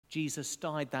Jesus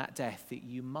died that death that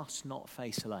you must not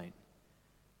face alone.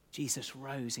 Jesus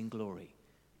rose in glory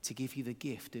to give you the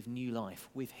gift of new life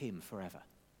with him forever.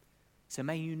 So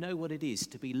may you know what it is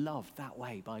to be loved that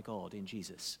way by God in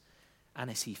Jesus. And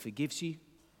as he forgives you,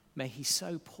 may he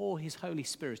so pour his Holy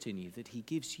Spirit in you that he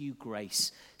gives you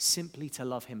grace simply to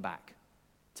love him back,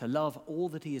 to love all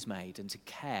that he has made and to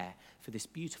care for this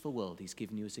beautiful world he's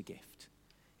given you as a gift.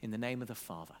 In the name of the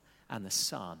Father and the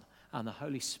Son and the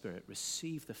Holy Spirit,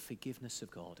 receive the forgiveness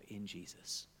of God in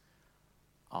Jesus.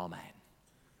 Amen.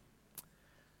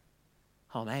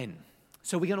 Amen.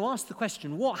 So we're going to ask the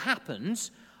question, what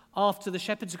happens after the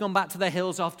shepherds have gone back to their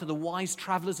hills, after the wise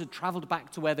travelers had traveled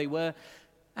back to where they were?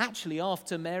 Actually,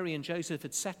 after Mary and Joseph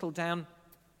had settled down,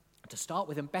 to start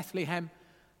with in Bethlehem,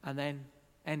 and then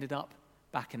ended up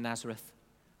back in Nazareth.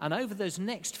 And over those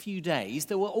next few days,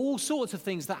 there were all sorts of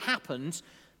things that happened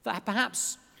that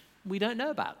perhaps we don't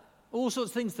know about. All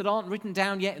sorts of things that aren't written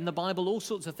down yet in the Bible, all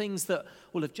sorts of things that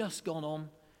will have just gone on.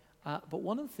 But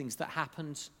one of the things that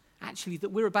happened, actually, that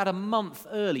we're about a month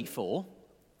early for,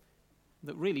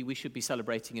 that really we should be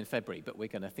celebrating in February, but we're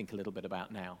going to think a little bit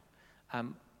about now,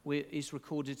 is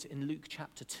recorded in Luke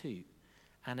chapter 2.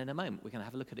 And in a moment, we're going to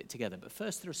have a look at it together. But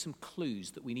first, there are some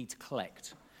clues that we need to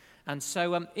collect. And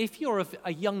so if you're of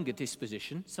a younger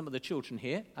disposition, some of the children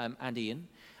here, and Ian,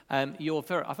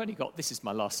 I've only got, this is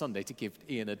my last Sunday to give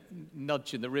Ian a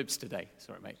nudge in the ribs today.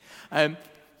 Sorry, mate.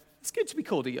 It's good to be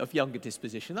called of younger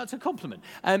disposition. That's a compliment.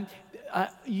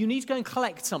 You need to go and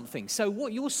collect something. So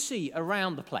what you'll see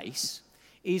around the place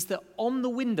is that on the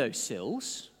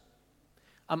windowsills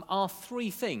are three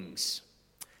things.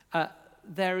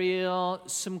 There are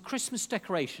some Christmas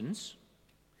decorations,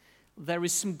 there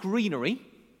is some greenery,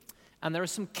 and there are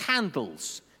some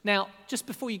candles. Now, just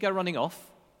before you go running off,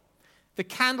 the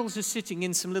candles are sitting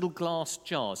in some little glass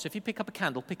jars. So if you pick up a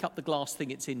candle, pick up the glass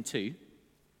thing it's in too.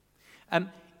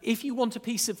 If you want a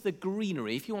piece of the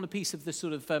greenery, if you want a piece of the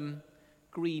sort of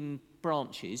green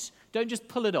branches, don't just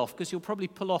pull it off, because you'll probably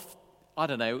pull off, I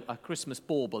don't know, a Christmas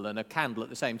bauble and a candle at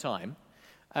the same time.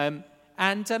 And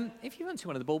if you fancy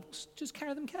one of the baubles, just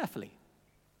carry them carefully.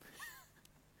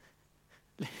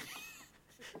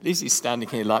 Lizzie's standing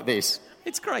here like this.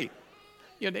 It's great.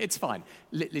 You know, it's fine.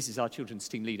 Liz is our children's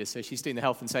team leader, so she's doing the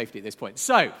health and safety at this point.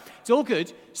 So, it's all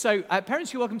good. So,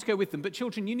 parents, you're welcome to go with them, but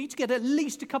children, you need to get at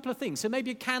least a couple of things. So maybe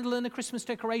a candle and a Christmas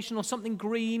decoration, or something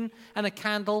green and a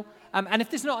candle. And if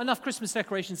there's not enough Christmas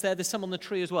decorations there's some on the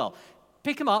tree as well.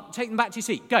 Pick them up, take them back to your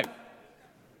seat. Go.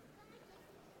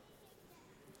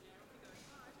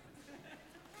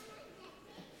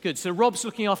 Good. So Rob's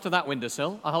looking after that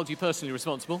windowsill. I'll hold you personally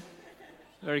responsible.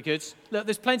 Very good. Look,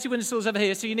 there's plenty of windowsills over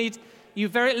here, so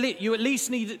you at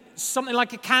least need something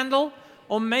like a candle,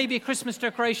 or maybe a Christmas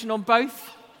decoration on both.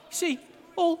 You see,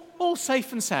 all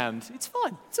safe and sound. It's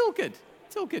fine. It's all good.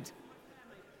 It's all good.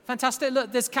 Fantastic.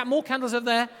 Look, there's more candles over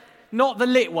there. Not the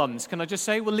lit ones, can I just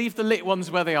say? We'll leave the lit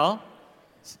ones where they are.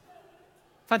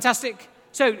 Fantastic.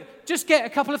 So just get a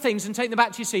couple of things and take them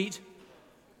back to your seat.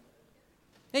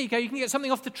 There you go. You can get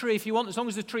something off the tree if you want, as long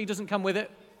as the tree doesn't come with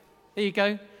it. There you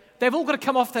go. They've all got to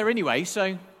come off there anyway,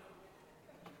 so.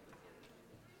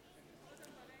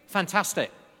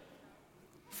 Fantastic.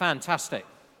 Fantastic.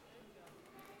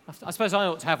 I suppose I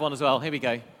ought to have one as well. Here we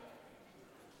go.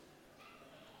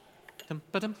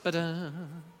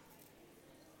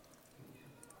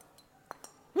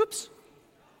 Whoops.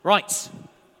 Right.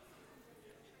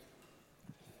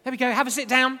 There we go. Have a sit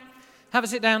down. Have a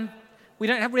sit down. We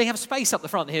don't really have space up the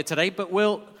front here today, but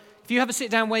if you have a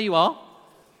sit down where you are,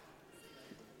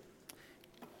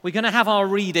 we're going to have our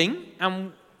reading,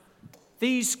 and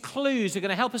these clues are going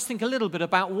to help us think a little bit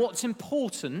about what's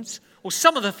important, or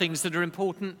some of the things that are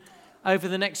important over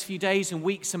the next few days and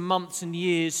weeks and months and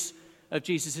years of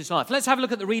Jesus' life. Let's have a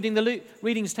look at the reading. The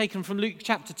reading is taken from Luke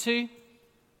chapter 2.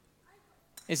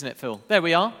 Isn't it, Phil? There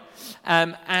we are.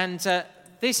 And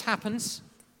this happens.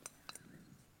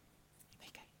 There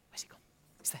you go. Where's it gone?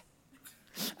 It's there.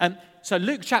 So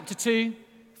Luke chapter 2,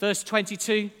 verse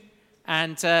 22.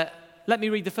 And let me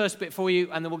read the first bit for you,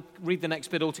 and then we'll read the next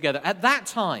bit all together. At that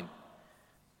time,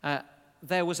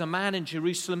 there was a man in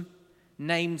Jerusalem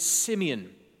named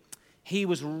Simeon. He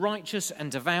was righteous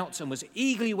and devout and was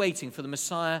eagerly waiting for the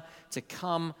Messiah to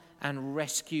come and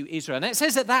rescue Israel. And it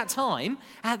says at that time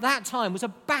was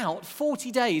about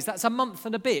 40 days, that's a month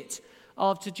and a bit,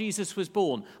 after Jesus was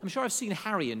born. I'm sure I've seen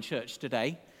Harry in church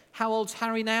today. How old's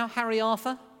Harry now? Harry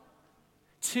Arthur?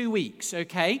 2 weeks,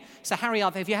 okay? So Harry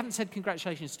Arthur, if you haven't said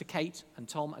congratulations to Kate and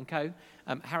Tom and co,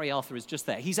 Harry Arthur is just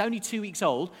there. He's only 2 weeks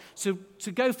old, so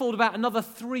to go forward about another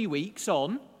 3 weeks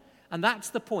on, and that's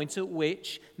the point at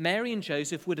which Mary and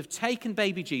Joseph would have taken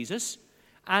baby Jesus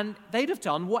And they'd have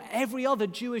done what every other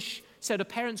Jewish set of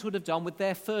parents would have done with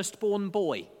their firstborn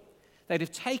boy. They'd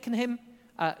have taken him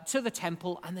to the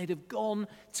temple, and they'd have gone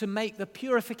to make the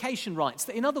purification rites.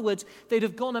 In other words, they'd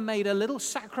have gone and made a little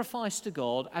sacrifice to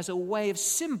God as a way of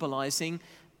symbolizing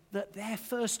that their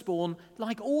firstborn,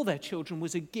 like all their children,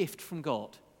 was a gift from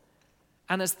God.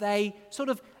 And as they sort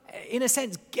of, in a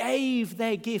sense, gave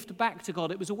their gift back to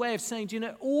God, it was a way of saying, do you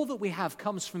know, all that we have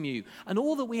comes from you, and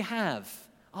all that we have,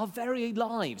 our very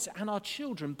lives and our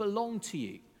children, belong to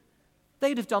you.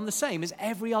 They'd have done the same as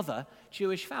every other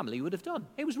Jewish family would have done.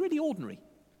 It was really ordinary.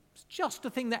 It's just a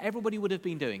thing that everybody would have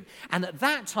been doing. And at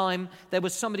that time, there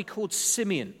was somebody called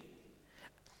Simeon.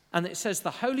 And it says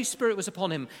the Holy Spirit was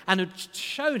upon him and had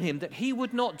shown him that he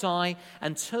would not die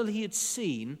until he had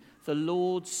seen the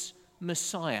Lord's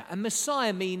Messiah. And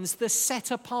Messiah means the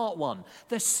set-apart one,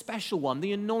 the special one,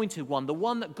 the anointed one, the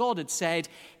one that God had said,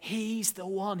 he's the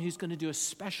one who's going to do a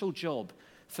special job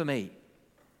for me.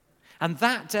 And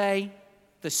that day,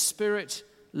 the Spirit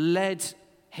led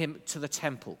him to the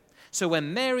temple. So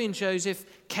when Mary and Joseph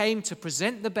came to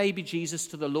present the baby Jesus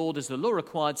to the Lord as the law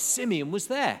required, Simeon was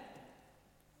there.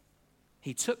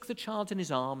 He took the child in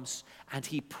his arms and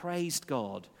he praised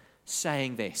God,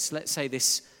 saying this. Let's say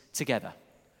this together.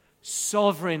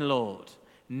 Sovereign Lord,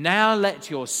 now let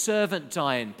your servant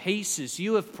die in peace as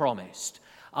you have promised.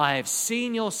 I have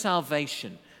seen your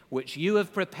salvation, which you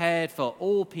have prepared for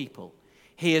all people.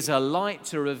 He is a light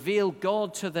to reveal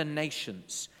God to the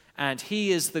nations, and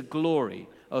he is the glory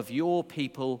of your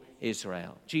people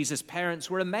Israel. Jesus' parents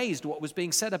were amazed at what was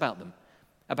being said about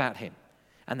him.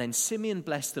 And then Simeon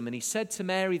blessed them, and he said to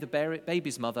Mary, the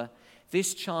baby's mother,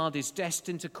 this child is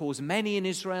destined to cause many in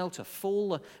Israel to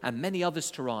fall and many others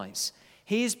to rise.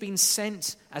 He has been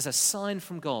sent as a sign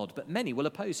from God, but many will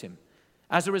oppose him.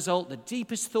 As a result, the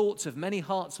deepest thoughts of many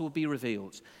hearts will be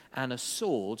revealed, and a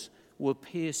sword will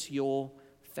pierce your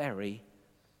very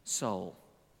soul.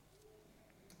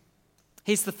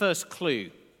 Here's the first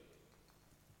clue.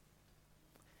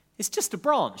 It's just a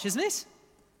branch, isn't it?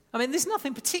 I mean, there's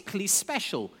nothing particularly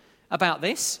special about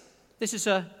this. This is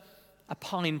a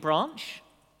pine branch,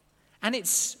 and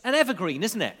it's an evergreen,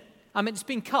 isn't it? I mean, it's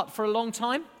been cut for a long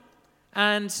time,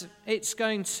 and it's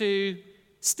going to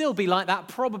still be like that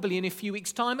probably in a few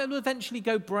weeks' time. It will eventually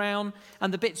go brown,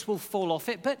 and the bits will fall off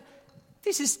it, but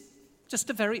this is just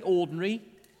a very ordinary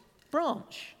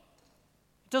branch.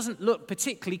 It doesn't look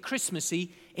particularly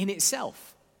Christmassy in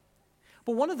itself.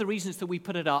 But one of the reasons that we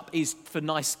put it up is for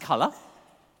nice colour.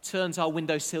 Turns our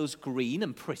windowsills green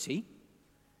and pretty.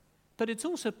 But it's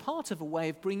also part of a way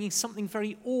of bringing something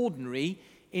very ordinary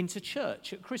into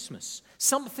church at Christmas.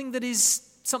 Something that is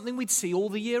something we'd see all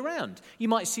the year round. You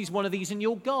might see one of these in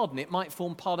your garden. It might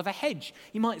form part of a hedge.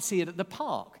 You might see it at the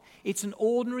park. It's an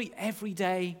ordinary,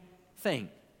 everyday thing.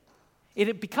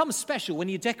 It becomes special when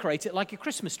you decorate it like a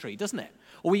Christmas tree, doesn't it?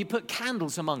 Or you put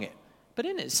candles among it. But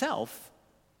in itself,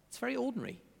 it's very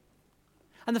ordinary.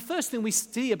 And the first thing we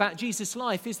see about Jesus'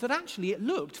 life is that actually it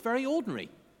looked very ordinary.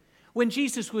 When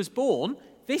Jesus was born,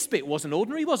 this bit wasn't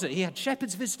ordinary, was it? He had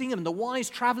shepherds visiting him and the wise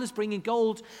travelers bringing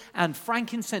gold and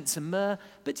frankincense and myrrh.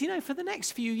 But, you know, for the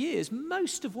next few years,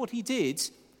 most of what he did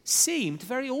seemed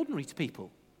very ordinary to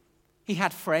people. He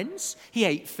had friends, he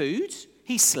ate food,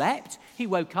 he slept, he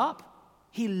woke up,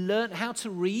 he learned how to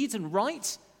read and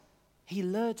write, he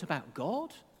learned about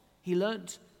God, he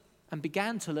learned and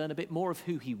began to learn a bit more of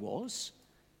who he was.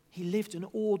 He lived an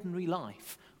ordinary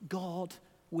life, God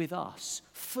with us,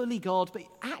 fully God, but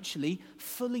actually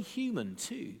fully human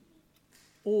too.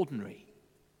 Ordinary,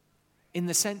 in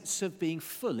the sense of being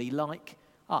fully like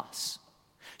us.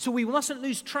 So we mustn't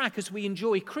lose track as we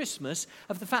enjoy Christmas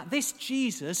of the fact this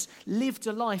Jesus lived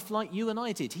a life like you and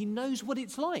I did. He knows what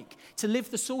it's like to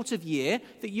live the sort of year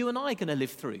that you and I are going to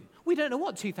live through. We don't know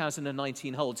what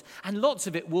 2019 holds, and lots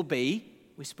of it will be,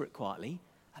 whisper it quietly,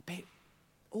 a bit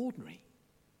ordinary.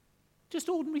 Just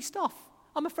ordinary stuff.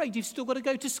 I'm afraid you've still got to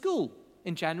go to school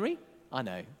in January. I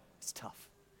know, it's tough.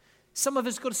 Some of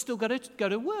us still got to go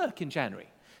to work in January.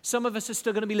 Some of us are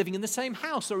still going to be living in the same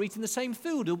house or eating the same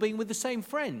food or being with the same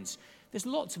friends. There's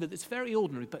lots of it that's very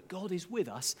ordinary, but God is with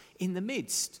us in the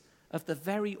midst of the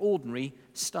very ordinary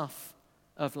stuff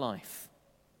of life.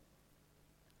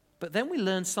 But then we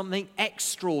learn something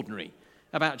extraordinary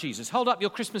about Jesus. Hold up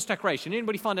your Christmas decoration.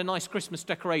 Anybody find a nice Christmas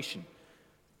decoration?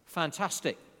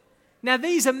 Fantastic. Now,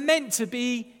 these are meant to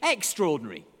be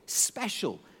extraordinary,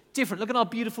 special, different. Look at our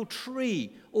beautiful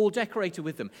tree, all decorated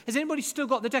with them. Has anybody still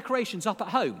got the decorations up at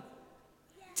home?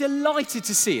 Yeah. Delighted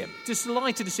to see them.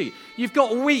 Delighted to see you. You've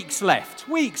got weeks left.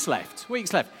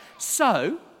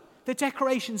 So, the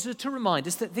decorations are to remind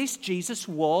us that this Jesus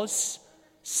was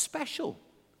special.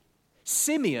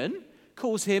 Simeon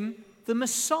calls him the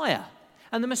Messiah.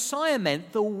 And the Messiah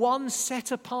meant the one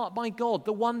set apart by God,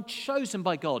 the one chosen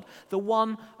by God, the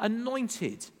one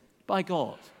anointed by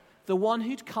God, the one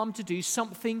who'd come to do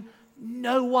something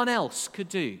no one else could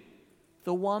do,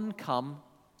 the one come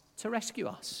to rescue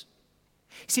us.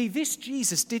 See, this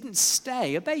Jesus didn't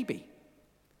stay a baby.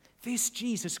 This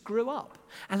Jesus grew up.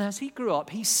 And as he grew up,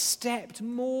 he stepped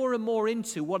more and more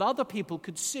into what other people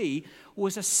could see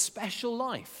was a special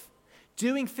life.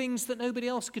 Doing things that nobody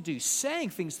else could do, saying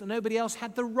things that nobody else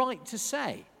had the right to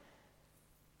say.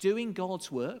 Doing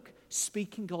God's work,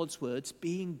 speaking God's words,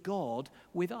 being God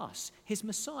with us. His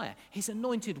Messiah, his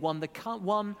anointed one, the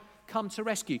one come to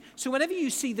rescue. So whenever you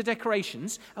see the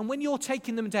decorations, and when you're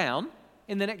taking them down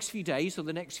in the next few days or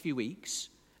the next few weeks,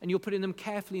 and you're putting them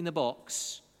carefully in the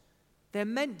box, they're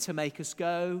meant to make us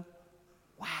go,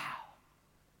 wow.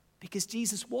 Because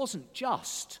Jesus wasn't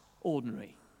just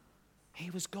ordinary. He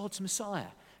was God's Messiah,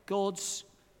 God's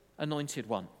anointed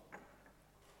one.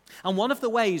 And one of the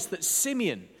ways that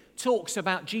Simeon talks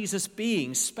about Jesus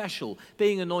being special,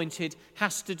 being anointed,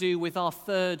 has to do with our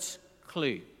third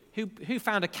clue. Who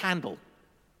found a candle?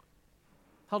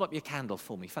 Hold up your candle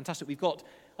for me. Fantastic. We've got,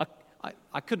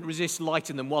 I couldn't resist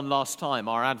lighting them one last time,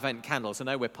 our Advent candles. I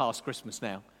know we're past Christmas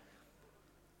now.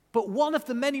 But one of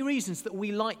the many reasons that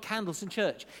we light candles in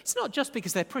church, it's not just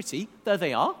because they're pretty, though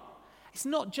they are. It's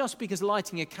not just because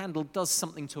lighting a candle does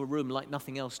something to a room like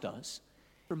nothing else does.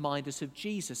 Remind us of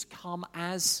Jesus come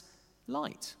as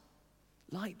light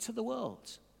to the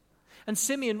world. And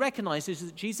Simeon recognizes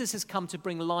that Jesus has come to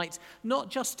bring light not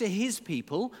just to his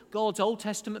people, God's Old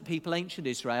Testament people, ancient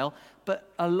Israel,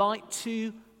 but a light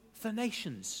to the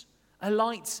nations, a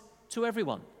light to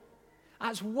everyone.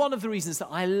 That's one of the reasons that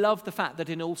I love the fact that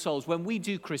in All Souls, when we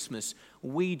do Christmas,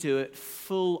 we do it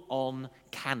full-on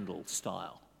candle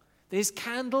style. There's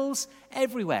candles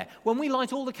everywhere. When we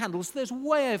light all the candles, there's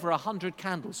way over 100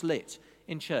 candles lit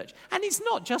in church. And it's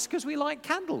not just because we like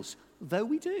candles, though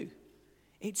we do.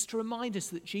 It's to remind us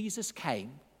that Jesus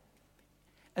came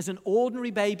as an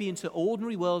ordinary baby into an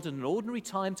ordinary world and an ordinary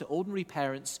time to ordinary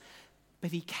parents,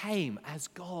 but he came as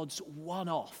God's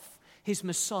one-off, his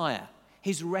Messiah,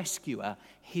 his rescuer,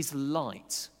 his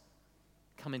light,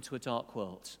 come into a dark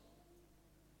world.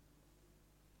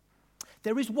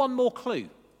 There is one more clue.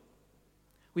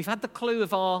 We've had the clue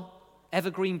of our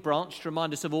evergreen branch to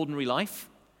remind us of ordinary life.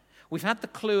 We've had the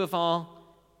clue of our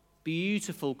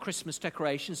beautiful Christmas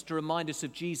decorations to remind us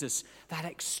of Jesus, that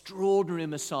extraordinary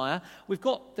Messiah. We've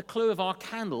got the clue of our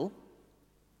candle,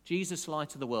 Jesus,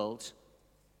 light of the world.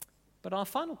 But our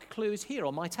final clue is here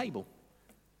on my table.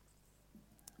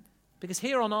 Because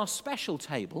here on our special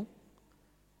table,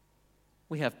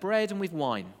 we have bread and with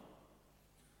wine.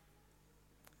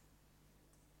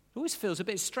 It always feels a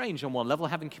bit strange on one level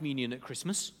having communion at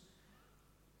Christmas.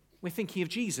 We're thinking of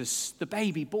Jesus, the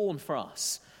baby born for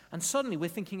us. And suddenly we're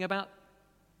thinking about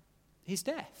his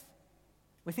death.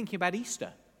 We're thinking about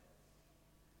Easter.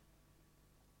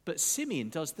 But Simeon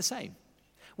does the same.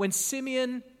 When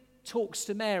Simeon talks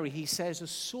to Mary, he says, a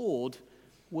sword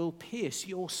will pierce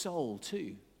your soul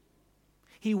too.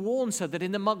 He warns her that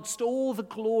in amongst all the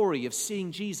glory of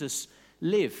seeing Jesus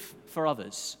live for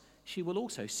others, she will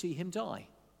also see him die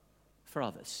for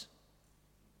others.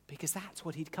 Because that's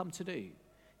what he'd come to do.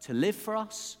 To live for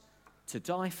us, to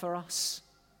die for us,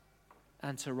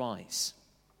 and to rise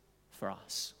for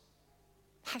us.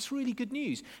 That's really good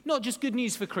news. Not just good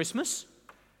news for Christmas.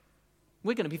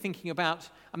 We're going to be thinking about,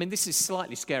 this is a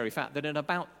slightly scary fact that in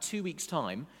about 2 weeks'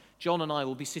 time, John and I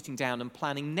will be sitting down and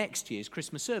planning next year's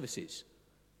Christmas services.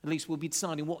 At least we'll be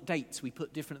deciding what dates we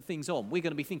put different things on. We're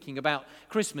going to be thinking about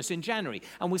Christmas in January,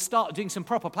 and we'll start doing some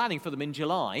proper planning for them in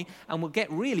July, and we'll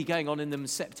get really going on in them in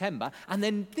September, and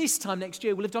then this time next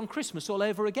year we'll have done Christmas all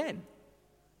over again.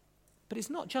 But it's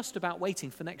not just about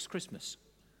waiting for next Christmas.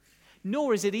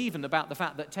 Nor is it even about the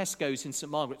fact that Tesco's in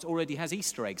St. Margaret's already has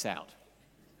Easter eggs out.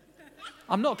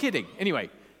 I'm not kidding. Anyway,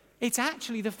 it's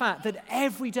actually the fact that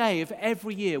every day of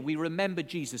every year we remember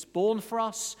Jesus born for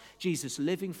us, Jesus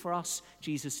living for us,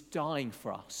 Jesus dying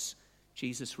for us,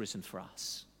 Jesus risen for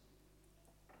us.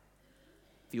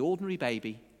 The ordinary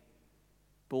baby,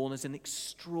 born as an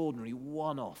extraordinary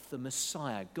one-off, the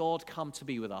Messiah, God come to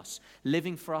be with us,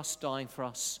 living for us, dying for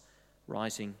us,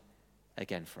 rising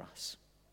again for us.